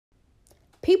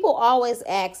People always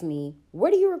ask me,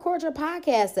 where do you record your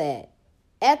podcast at?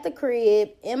 At the crib,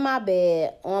 in my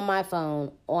bed, on my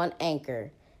phone, on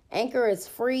Anchor. Anchor is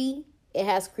free. It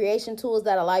has creation tools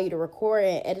that allow you to record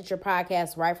and edit your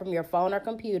podcast right from your phone or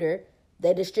computer.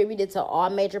 They distribute it to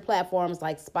all major platforms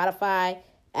like Spotify,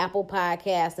 Apple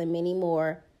Podcasts, and many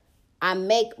more. I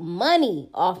make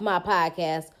money off my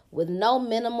podcast with no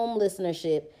minimum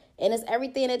listenership. And it's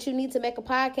everything that you need to make a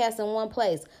podcast in one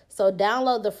place. So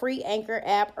download the free Anchor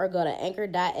app or go to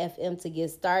anchor.fm to get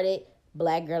started.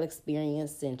 Black Girl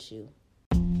Experience sent you.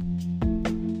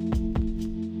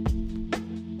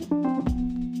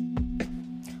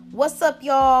 What's up,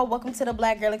 y'all? Welcome to the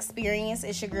Black Girl Experience.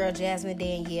 It's your girl, Jasmine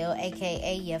Danielle,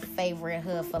 a.k.a. your favorite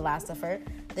hood philosopher.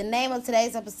 The name of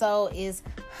today's episode is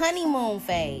Honeymoon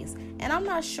Phase. And I'm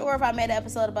not sure if I made an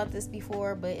episode about this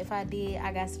before, but if I did,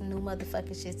 I got some new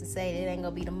motherfucking shit to say. It ain't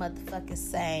gonna be the motherfucking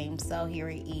same, so here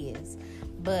it is.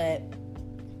 But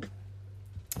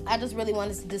I just really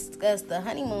wanted to discuss the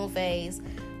honeymoon phase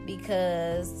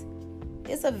because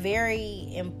it's a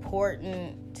very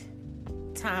important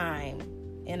time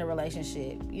in a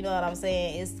relationship. You know what I'm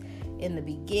saying? It's in the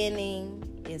beginning,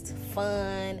 it's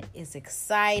fun, it's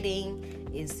exciting,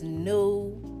 it's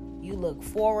new. You look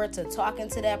forward to talking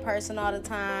to that person all the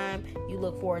time. You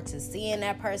look forward to seeing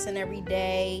that person every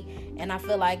day. And I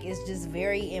feel like it's just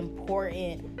very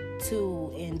important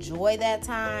to enjoy that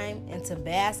time and to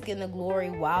bask in the glory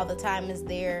while the time is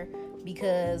there,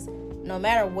 because no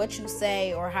matter what you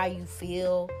say or how you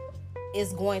feel,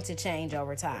 it's going to change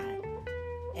over time.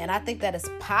 And I think that it's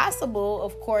possible,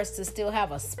 of course, to still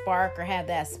have a spark or have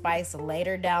that spice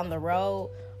later down the road.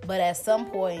 But at some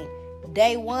point,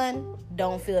 day one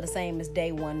don't feel the same as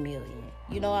day 1 million.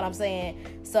 You know what I'm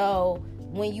saying? So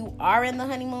when you are in the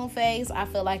honeymoon phase, I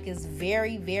feel like it's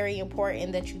very, very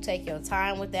important that you take your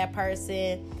time with that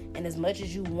person. And as much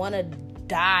as you want to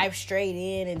dive straight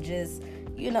in and just,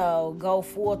 go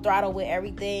full throttle with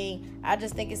everything, I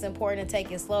just think it's important to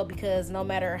take it slow, because no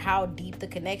matter how deep the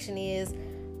connection is,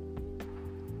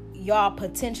 y'all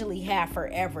potentially have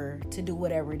forever to do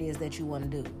whatever it is that you want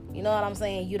to do. You know what I'm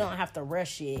saying? You don't have to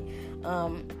rush it.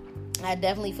 I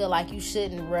definitely feel like you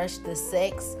shouldn't rush the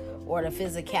sex or the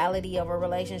physicality of a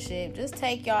relationship. Just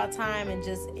take y'all time and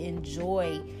just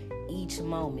enjoy each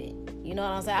moment. You know what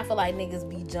I'm saying? I feel like niggas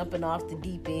be jumping off the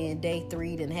deep end, day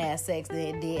 3, then had sex,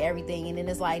 then did everything, and then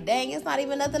it's like, dang, it's not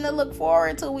even nothing to look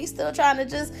forward to. We still trying to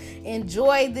just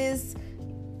enjoy this,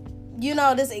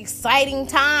 this exciting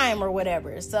time or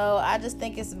whatever. So I just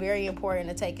think it's very important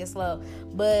to take it slow.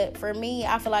 But for me,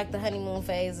 I feel like the honeymoon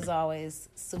phase is always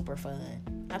super fun.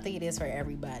 I think it is for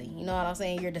everybody. You know what I'm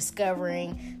saying? You're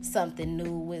discovering something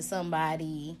new with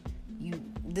somebody.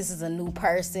 This is a new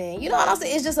person. You know what I'm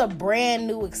saying? It's just a brand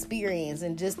new experience,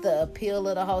 and just the appeal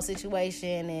of the whole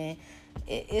situation, and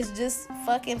it's just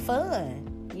fucking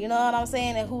fun. You know what I'm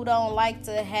saying? And who don't like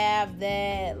to have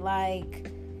that,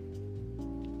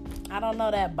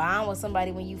 that bond with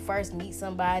somebody when you first meet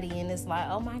somebody, and it's like,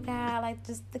 oh my God,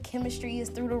 just the chemistry is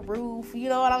through the roof. You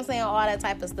know what I'm saying? All that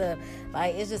type of stuff.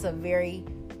 It's just a very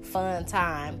fun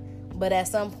time. But at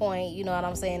some point, you know what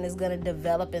I'm saying, it's going to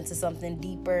develop into something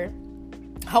deeper.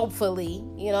 Hopefully,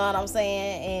 you know what I'm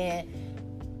saying?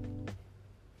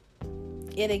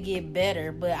 And it'll get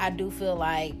better. But I do feel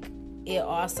like it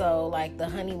also, the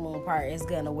honeymoon part is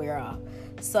going to wear off.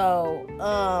 So,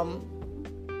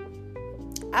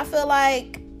 I feel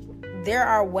like there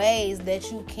are ways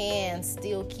that you can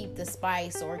still keep the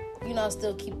spice, or,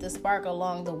 still keep the spark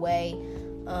along the way.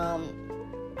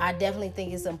 I definitely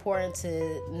think it's important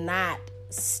to not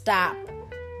stop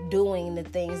doing the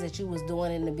things that you was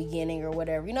doing in the beginning or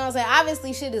whatever. You know what I'm saying?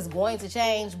 Obviously, shit is going to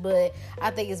change, but I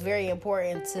think it's very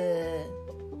important to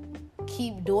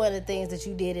keep doing the things that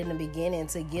you did in the beginning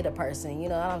to get a person. You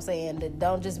know what I'm saying?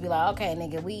 Don't just be like, okay,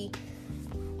 nigga, we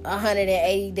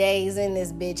 180 days in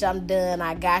this bitch, I'm done,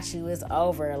 I got you, it's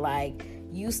over.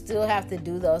 You still have to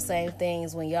do those same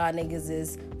things when y'all niggas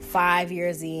is 5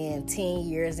 years in, 10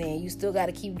 years in. You still got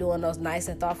to keep doing those nice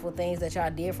and thoughtful things that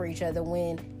y'all did for each other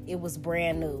when it was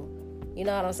brand new. You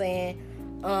know what I'm saying?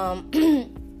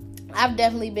 I've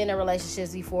definitely been in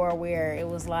relationships before where it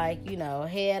was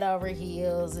head over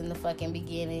heels in the fucking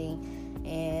beginning,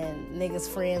 and niggas'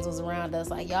 friends was around us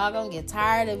y'all gonna get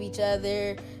tired of each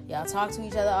other, y'all talk to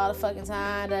each other all the fucking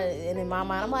time, and in my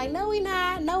mind I'm like, no we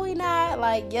not,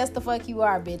 yes the fuck you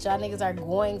are, bitch, y'all niggas are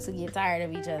going to get tired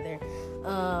of each other.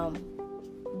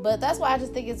 But that's why I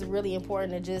just think it's really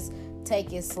important to just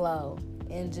take it slow.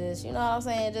 and just, you know what I'm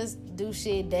saying, just do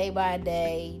shit day by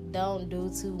day. Don't do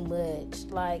too much,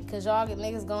 like, cause y'all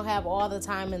niggas gonna have all the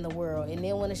time in the world, and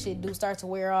then when the shit do start to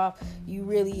wear off, you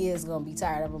really is gonna be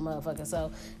tired of a motherfucker.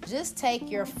 So just take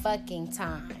your fucking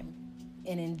time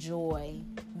and enjoy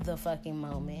the fucking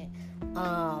moment.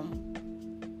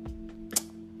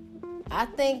 I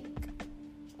think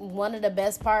one of the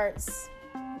best parts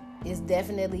is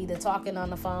definitely the talking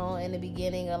on the phone in the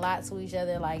beginning a lot to each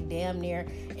other, like damn near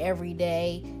every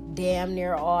day, damn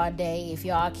near all day if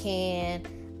y'all can.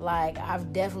 Like,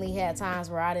 I've definitely had times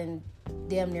where I didn't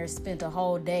damn near spent a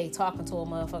whole day talking to a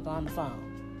motherfucker on the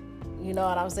phone. You know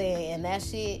what I'm saying? And that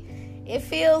shit, it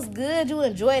feels good. You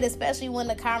enjoy it, especially when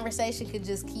the conversation could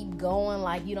just keep going.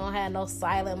 Like, you don't have no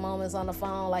silent moments on the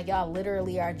phone. Like, y'all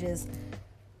literally are just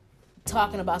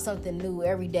talking about something new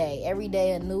every day. Every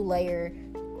day a new layer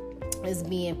is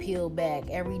being peeled back.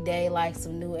 Every day, like,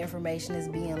 some new information is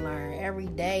being learned. Every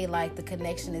day, like, the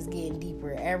connection is getting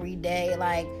deeper. Every day,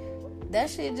 like, that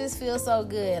shit just feels so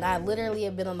good. I literally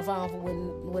have been on the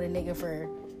phone with a nigga for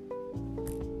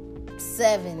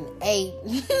 7, 8,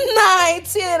 9,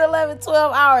 10, 11,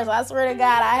 12 hours. I swear to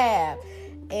God, I have.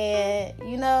 And,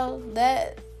 you know,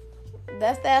 that's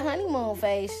that honeymoon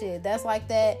phase shit. That's like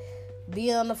that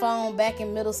being on the phone back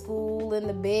in middle school in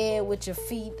the bed with your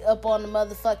feet up on the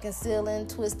motherfucking ceiling,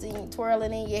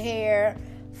 twirling in your hair,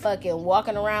 fucking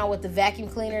walking around with the vacuum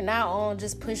cleaner not on,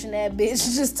 just pushing that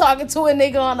bitch, just talking to a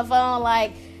nigga on the phone.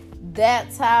 Like,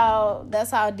 that's how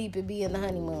deep it be in the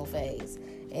honeymoon phase.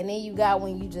 And then you got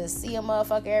when you just see a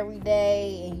motherfucker every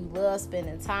day and you love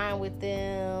spending time with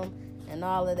them and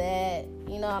all of that.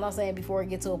 You know what I'm saying? Before it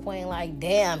get to a point like,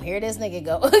 damn, here this nigga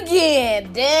go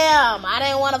again. Damn, I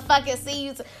didn't want to fucking see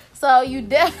you. So you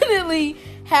definitely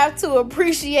have to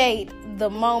appreciate the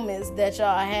moments that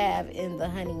y'all have in the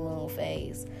honeymoon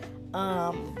phase.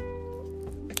 I'm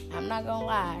not gonna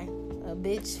lie. A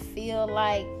bitch feel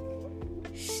like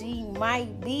she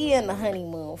might be in the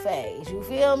honeymoon phase. You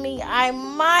feel me? I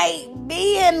might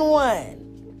be in one.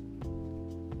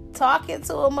 Talking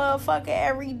to a motherfucker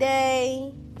every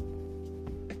day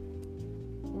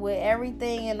with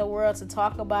everything in the world to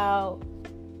talk about,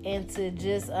 and to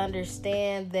just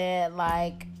understand that,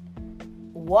 like,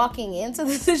 walking into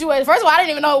the situation, first of all, I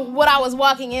didn't even know what I was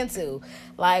walking into.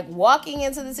 Like, walking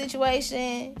into the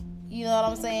situation, you know what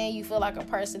I'm saying, you feel like a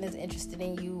person is interested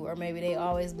in you, or maybe they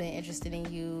always been interested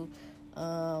in you.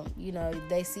 You know,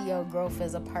 they see your growth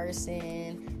as a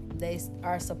person. They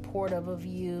are supportive of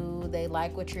you. They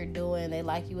like what you're doing. They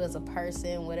like you as a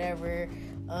person, whatever.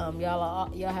 Y'all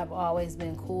have always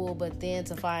been cool, but then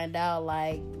to find out,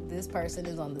 like, this person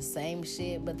is on the same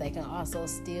shit, but they can also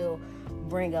still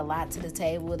bring a lot to the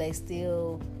table. They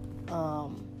still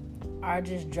are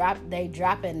just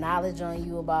dropping knowledge on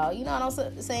you about, you know what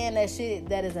I'm saying, that shit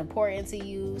that is important to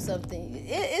you. Something.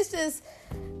 It's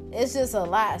just a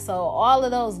lot. So all of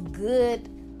those good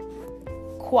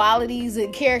qualities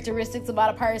and characteristics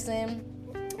about a person,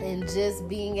 and just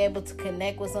being able to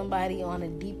connect with somebody on a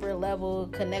deeper level,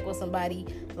 connect with somebody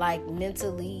like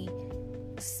mentally,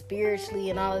 spiritually,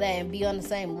 and all of that, and be on the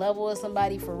same level as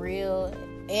somebody for real,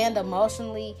 and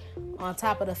emotionally, on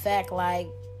top of the fact, like,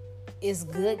 it's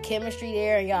good chemistry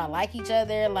there and y'all like each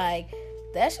other, like,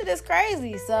 that shit is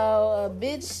crazy. So a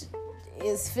bitch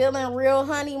is feeling real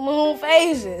honeymoon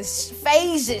phases.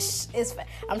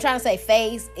 I'm trying to say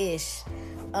phase-ish.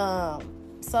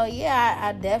 So yeah,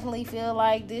 I definitely feel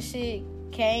like this shit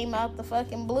came out the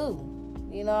fucking blue.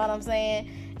 You know what I'm saying?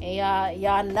 And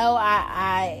y'all know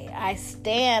I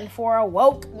stand for a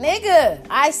woke nigga.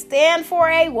 I stand for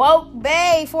a woke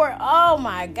bae. Oh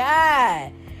my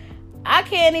God, I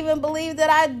can't even believe that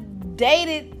I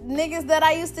dated niggas that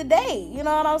I used to date. You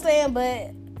know what I'm saying?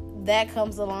 But that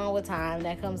comes along with time.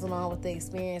 That comes along with the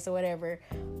experience or whatever.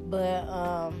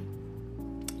 But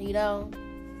you know,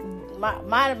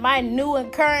 my new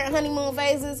and current honeymoon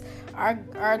phases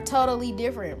are totally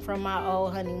different from my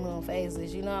old honeymoon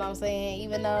phases. You know what I'm saying?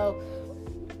 Even though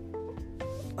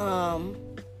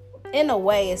in a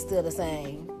way it's still the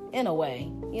same. In a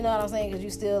way. You know what I'm saying? Because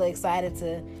you're still excited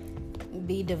to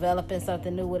be developing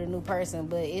something new with a new person.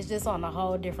 But it's just on a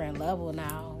whole different level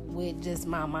now with just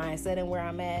my mindset and where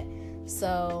I'm at.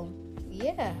 So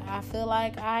yeah, I feel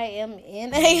like I am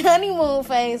in a honeymoon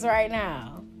phase right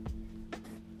now,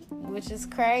 which is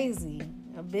crazy.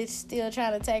 A bitch still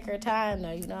trying to take her time,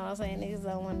 though. You know what I'm saying? Niggas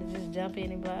don't want to just jump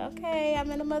in and be like, okay, I'm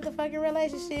in a motherfucking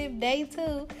relationship, day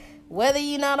 2. Whether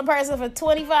you know the person for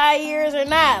 25 years or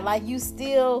not, like, you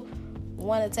still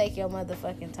want to take your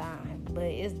motherfucking time. But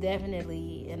it's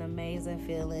definitely an amazing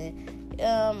feeling.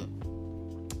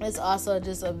 It's also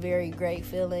just a very great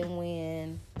feeling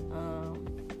when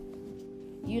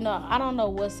I don't know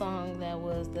what song that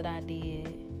was that I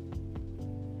did.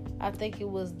 I think it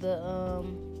was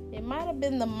it might have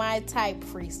been the My Type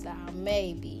freestyle,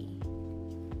 maybe.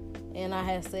 And I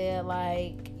had said,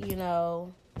 like, I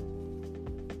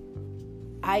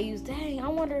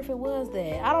wonder if it was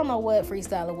that. I don't know what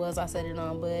freestyle it was I said it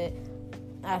on, but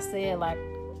I said, like,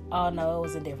 oh no, it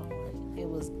was a different one. It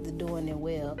was the Doing It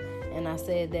Well. And I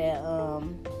said that,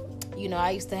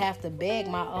 I used to have to beg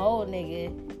my old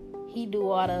nigga. He do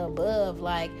all the above.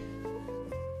 Like,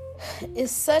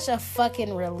 it's such a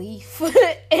fucking relief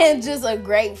and just a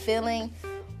great feeling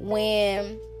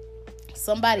when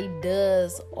somebody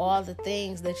does all the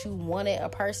things that you wanted a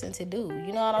person to do.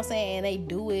 You know what I'm saying? And they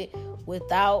do it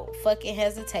without fucking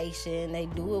hesitation. They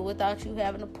do it without you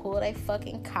having to pull their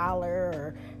fucking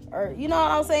collar or you know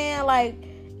what I'm saying? Like,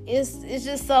 it's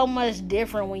just so much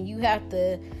different when you have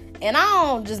to. And I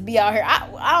don't just be out here.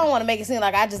 I don't want to make it seem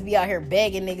like I just be out here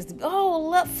begging niggas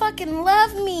to fucking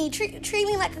love me, treat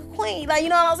me like a queen. Like, you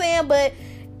know what I'm saying? But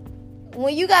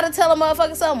when you gotta tell a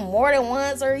motherfucker something more than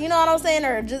once, or you know what I'm saying,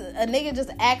 or just a nigga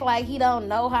just act like he don't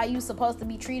know how you supposed to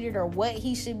be treated or what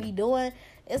he should be doing,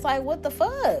 it's like, what the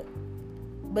fuck?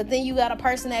 But then you got a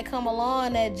person that come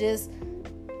along that just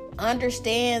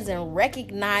understands and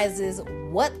recognizes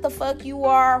what the fuck you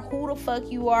are, who the fuck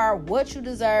you are, what you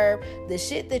deserve, the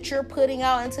shit that you're putting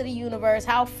out into the universe,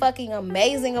 how fucking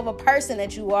amazing of a person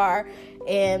that you are,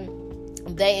 and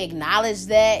they acknowledge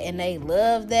that and they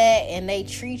love that and they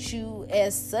treat you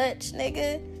as such,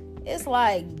 nigga. It's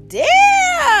like, damn,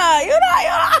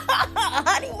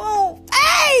 honeymoon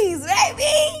phase,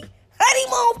 baby.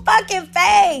 Honeymoon fucking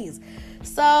phase.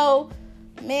 So,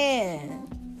 man,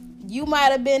 you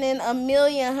might have been in a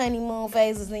million honeymoon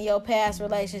phases in your past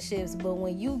relationships, but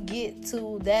when you get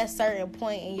to that certain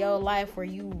point in your life where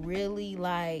you really,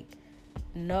 like,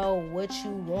 know what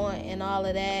you want and all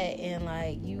of that, and,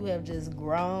 like, you have just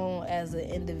grown as an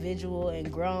individual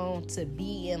and grown to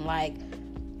be in, like,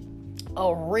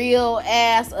 a real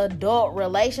ass adult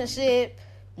relationship,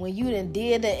 when you done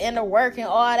did the inner work and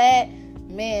all that,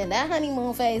 man, that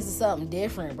honeymoon phase is something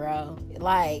different, bro.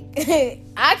 Like,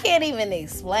 I can't even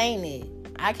explain it.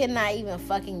 I cannot even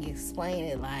fucking explain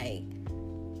it. Like,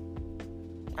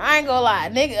 I ain't gonna lie, a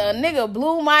nigga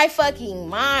blew my fucking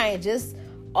mind just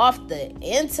off the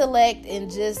intellect,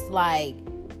 and just like,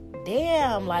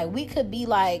 damn, like, we could be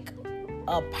like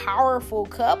a powerful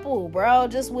couple, bro,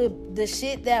 just with the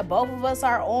shit that both of us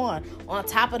are on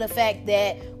top of the fact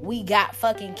that we got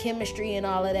fucking chemistry and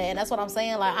all of that. And that's what I'm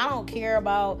saying. Like, I don't care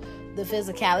about the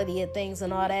physicality of things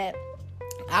and all that.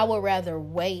 I would rather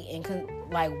wait and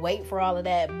wait for all of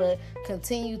that, but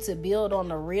continue to build on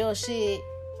the real shit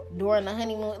during the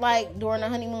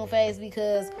honeymoon phase,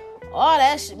 because all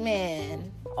that shit,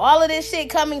 man, all of this shit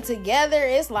coming together,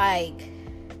 it's like,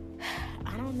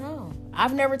 I don't know.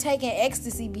 I've never taken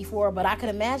ecstasy before, but I could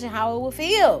imagine how it would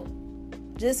feel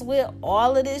just with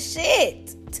all of this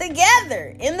shit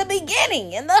together in the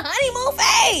beginning, in the honeymoon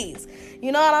phase.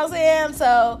 You know what I'm saying?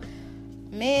 So,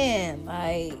 man,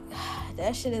 like,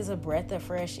 that shit is a breath of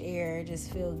fresh air. It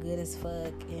just feel good as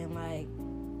fuck. And, like,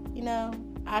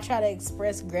 I try to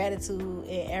express gratitude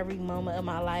in every moment of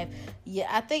my life. Yeah,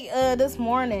 I think this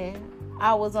morning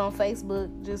I was on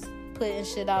Facebook just putting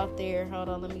shit out there. Hold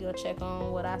on, let me go check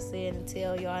on what I said and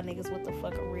tell y'all niggas what the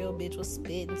fuck a real bitch was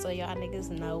spitting, so y'all niggas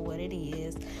know what it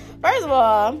is. First of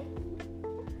all,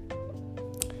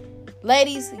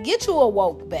 ladies, get you a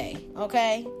woke bae,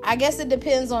 okay? I guess it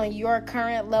depends on your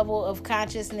current level of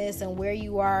consciousness and where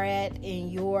you are at in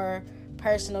your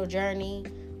personal journey.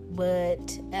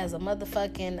 But as a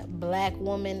motherfucking black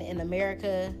woman in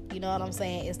America, you know what I'm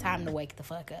saying? It's time to wake the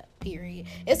fuck up, period.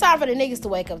 It's time for the niggas to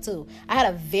wake up, too. I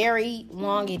had a very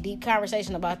long and deep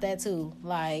conversation about that, too.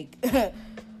 Like,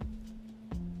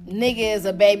 nigga is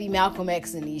a baby Malcolm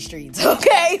X in these streets,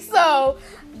 okay? So,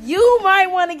 you might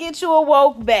want to get you a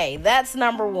woke bae. That's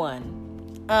number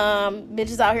one.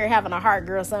 Bitches out here having a hot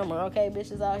girl summer, okay?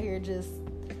 Bitches out here just,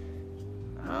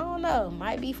 I don't know,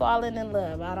 might be falling in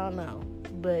love. I don't know.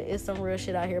 But it's some real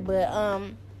shit out here. But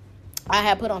I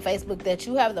had put on Facebook that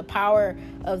you have the power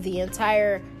of the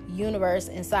entire universe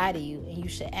inside of you, and you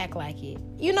should act like it.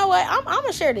 You know what? I'm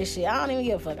gonna share this shit. I don't even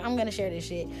give a fuck. I'm gonna share this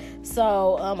shit.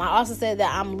 So I also said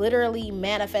that I'm literally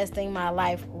manifesting my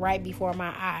life right before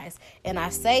my eyes. And I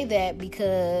say that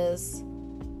because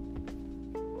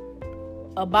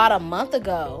about a month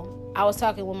ago, I was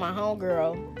talking with my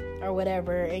homegirl, or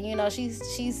whatever, and you know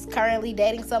she's currently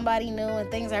dating somebody new and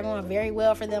things are going very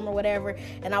well for them or whatever.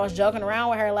 And I was joking around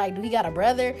with her like, do he got a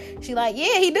brother? She like,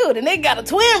 yeah, he do. The nigga got a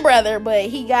twin brother, but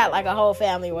he got like a whole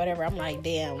family or whatever. I'm like,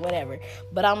 damn, whatever.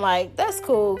 But I'm like, that's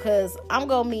cool, because I'm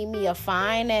gonna meet me a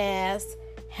fine ass,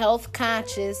 health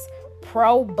conscious,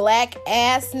 pro black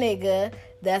ass nigga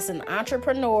that's an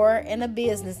entrepreneur and a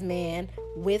businessman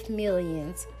with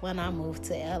millions when I move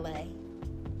to LA.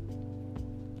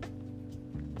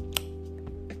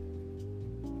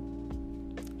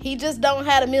 He just don't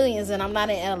have the millions and I'm not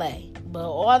in LA. But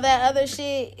all that other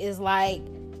shit is like,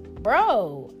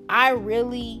 bro,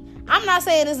 I'm not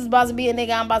saying this is about to be a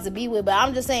nigga I'm about to be with, but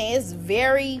I'm just saying it's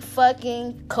very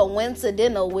fucking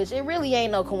coincidental, which it really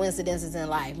ain't no coincidences in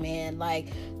life, man. Like,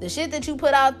 the shit that you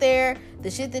put out there, the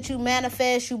shit that you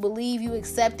manifest, you believe, you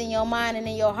accept in your mind and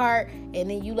in your heart, and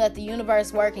then you let the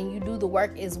universe work and you do the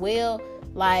work as well.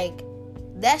 Like,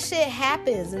 that shit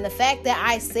happens. And the fact that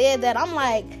I said that, I'm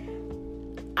like,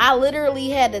 I literally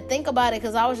had to think about it,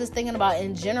 because I was just thinking about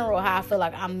in general how I feel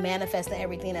like I'm manifesting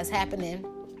everything that's happening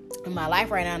in my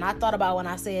life right now. And I thought about when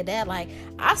I said that, like,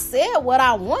 I said what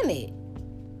I wanted.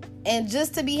 And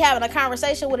just to be having a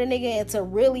conversation with a nigga and to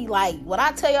really, like, when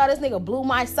I tell y'all this nigga blew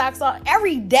my socks off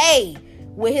every day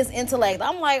with his intellect,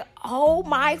 I'm like, oh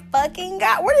my fucking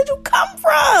God, where did you come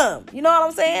from? You know what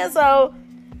I'm saying? So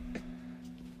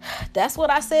that's what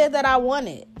I said that I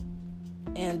wanted.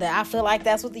 And I feel like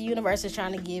that's what the universe is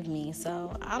trying to give me.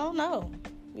 So I don't know,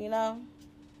 you know.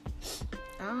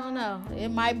 I don't know. It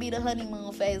might be the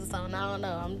honeymoon phase or something. I don't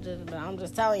know. I'm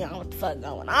just telling y'all what the fuck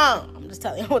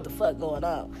going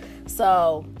on.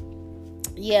 So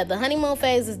yeah, the honeymoon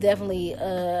phase is definitely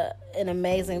an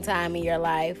amazing time in your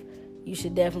life. You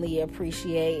should definitely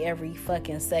appreciate every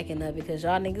fucking second of it, because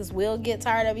y'all niggas will get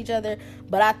tired of each other.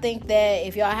 But I think that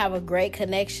if y'all have a great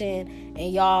connection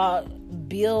and y'all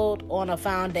build on a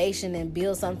foundation and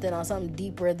build something on something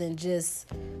deeper than just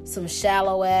some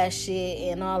shallow ass shit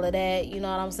and all of that, you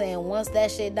know what I'm saying? Once that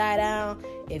shit die down,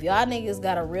 if y'all niggas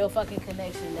got a real fucking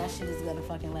connection, that shit is gonna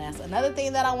fucking last. Another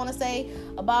thing that I want to say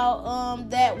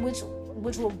about that, which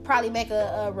will probably make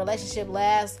a relationship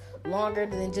last longer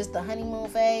than just the honeymoon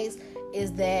phase,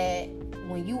 is that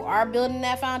when you are building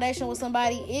that foundation with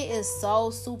somebody, it is so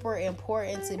super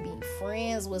important to be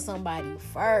friends with somebody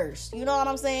first. You know what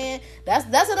I'm saying?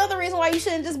 That's another reason why you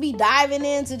shouldn't just be diving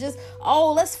into just,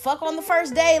 oh, let's fuck on the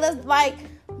first day. Let's, like,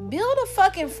 build a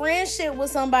fucking friendship with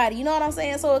somebody. You know what I'm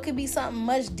saying? So it could be something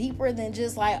much deeper than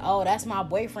just like, oh, that's my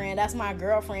boyfriend, that's my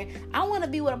girlfriend. I want to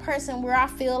be with a person where I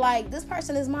feel like this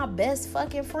person is my best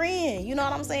fucking friend. You know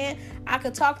what I'm saying? I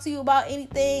could talk to you about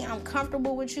anything. I'm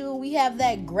comfortable with you. We have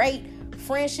that great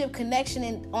friendship connection,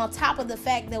 and on top of the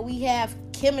fact that we have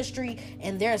chemistry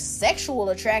and there's sexual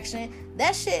attraction,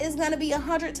 that shit is gonna be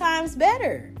 100 times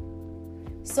better.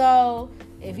 So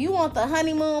if you want the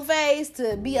honeymoon phase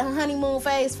to be a honeymoon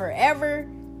phase forever,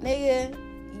 nigga,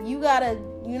 you gotta,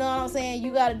 you know what I'm saying,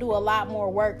 you gotta do a lot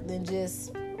more work than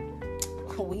just,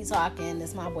 we talking,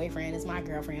 it's my boyfriend, it's my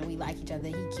girlfriend, we like each other,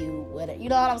 he cute, whatever. You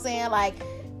know what I'm saying? Like,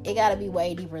 it gotta be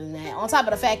way deeper than that. On top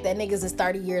of the fact that niggas is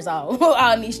 30 years old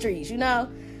out in these streets, you know?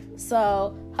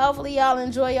 So hopefully y'all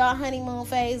enjoy y'all honeymoon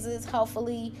phases.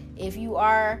 Hopefully, if you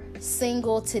are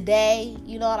single today,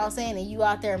 you know what I'm saying, and you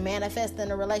out there manifesting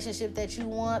the relationship that you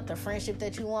want, the friendship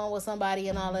that you want with somebody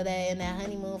and all of that in that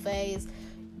honeymoon phase,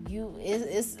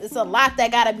 it's a lot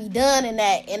that gotta be done in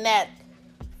that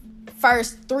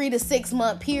first 3 to 6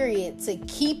 month period to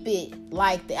keep it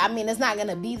like that. I mean, it's not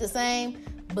gonna be the same,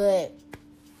 but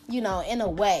you know, in a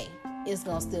way, it's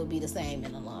gonna still be the same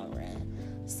in the long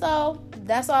run. So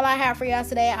that's all I have for y'all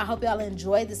today. I hope y'all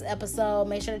enjoyed this episode.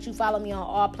 Make sure that you follow me on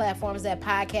all platforms at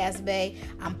Podcast Bay.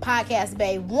 I'm Podcast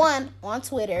Bay 1 on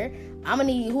Twitter. I'm gonna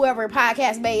need whoever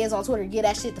Podcast Bay is on Twitter to get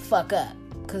that shit the fuck up,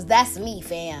 cause that's me,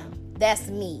 fam. That's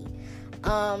me.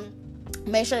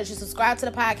 Make sure that you subscribe to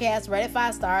the podcast, rate it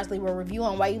 5 stars, leave a review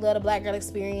on why you love the Black Girl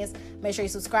Experience. Make sure you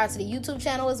subscribe to the YouTube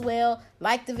channel as well.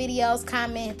 Like the videos,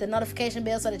 comment, hit the notification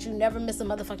bell so that you never miss a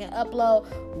motherfucking upload.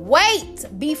 Wait,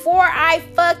 before I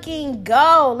fucking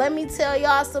go, let me tell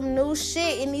y'all some new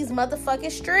shit in these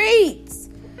motherfucking streets.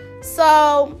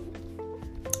 So,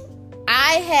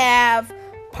 I have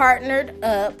partnered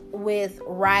up with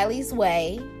Riley's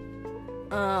Way,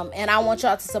 and I want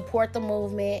y'all to support the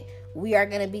movement. We are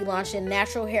going to be launching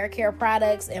natural hair care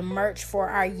products and merch for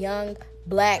our young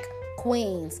Black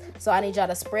queens. So I need y'all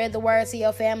to spread the word to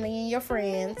your family and your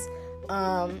friends.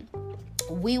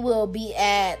 We will be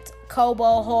at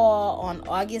Cobo Hall on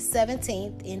August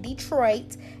 17th in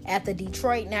Detroit at the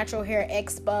Detroit Natural Hair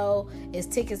Expo. Is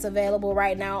tickets available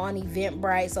right now on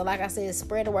Eventbrite. So like I said,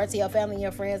 spread the word to your family and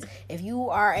your friends. If you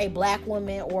are a black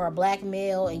woman or a black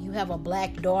male and you have a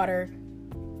black daughter,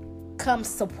 come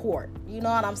support. You know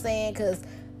what I'm saying? Because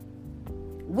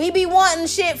we be wanting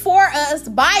shit for us,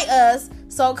 by us,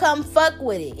 so come fuck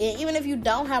with it. And even if you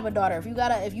don't have a daughter,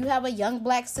 if you have a young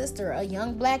black sister, a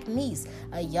young black niece,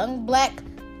 a young black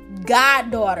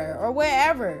goddaughter, or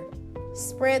wherever,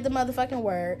 spread the motherfucking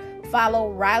word.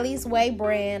 Follow Riley's Way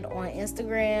brand on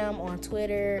Instagram, on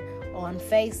Twitter, on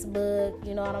Facebook.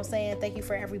 You know what I'm saying? Thank you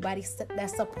for everybody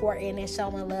that's supporting and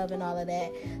showing love and all of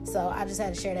that. So I just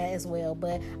had to share that as well.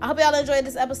 But I hope y'all enjoyed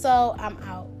this episode. I'm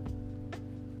out.